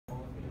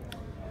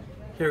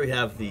Here we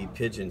have the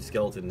pigeon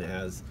skeleton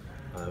as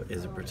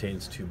it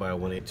pertains to Biol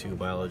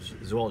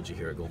 182 Zoology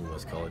here at Golden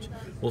West College.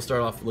 We'll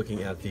start off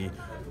looking at the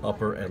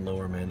upper and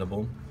lower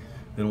mandible.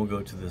 Then we'll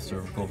go to the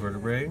cervical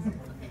vertebrae.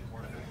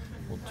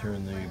 We'll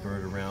turn the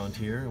bird around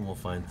here and we'll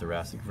find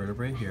thoracic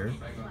vertebrae here.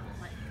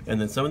 And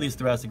then some of these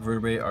thoracic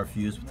vertebrae are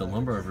fused with the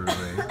lumbar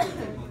vertebrae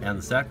and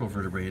the sacral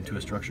vertebrae into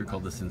a structure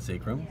called the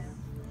synsacrum.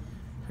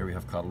 Here we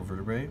have caudal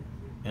vertebrae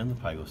and the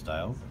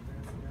pygostyle.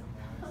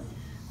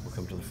 We'll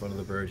come to the front of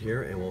the bird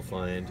here and we'll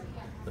find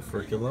the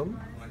furculum,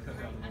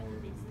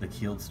 the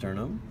keeled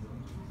sternum,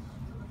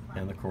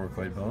 and the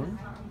coracoid bone.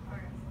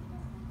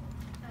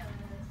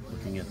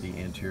 Looking at the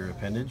anterior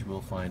appendage,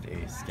 we'll find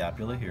a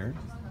scapula here,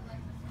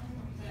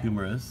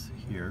 humerus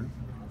here,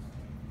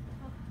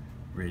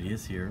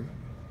 radius here,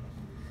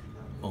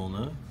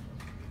 ulna,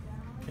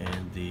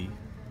 and the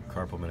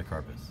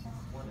carpometacarpus.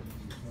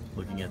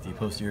 Looking at the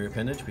posterior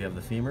appendage, we have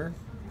the femur,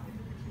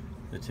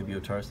 the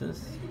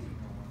tibiotarsus,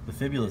 the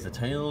fibula is a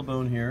tiny little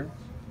bone here,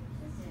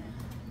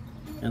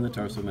 and the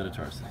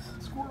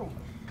tarsometatarsus. Squirrel.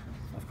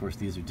 Of course,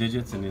 these are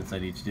digits, and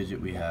inside each digit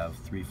we have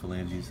 3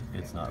 phalanges.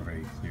 It's not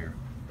very clear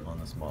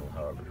on this model,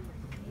 however.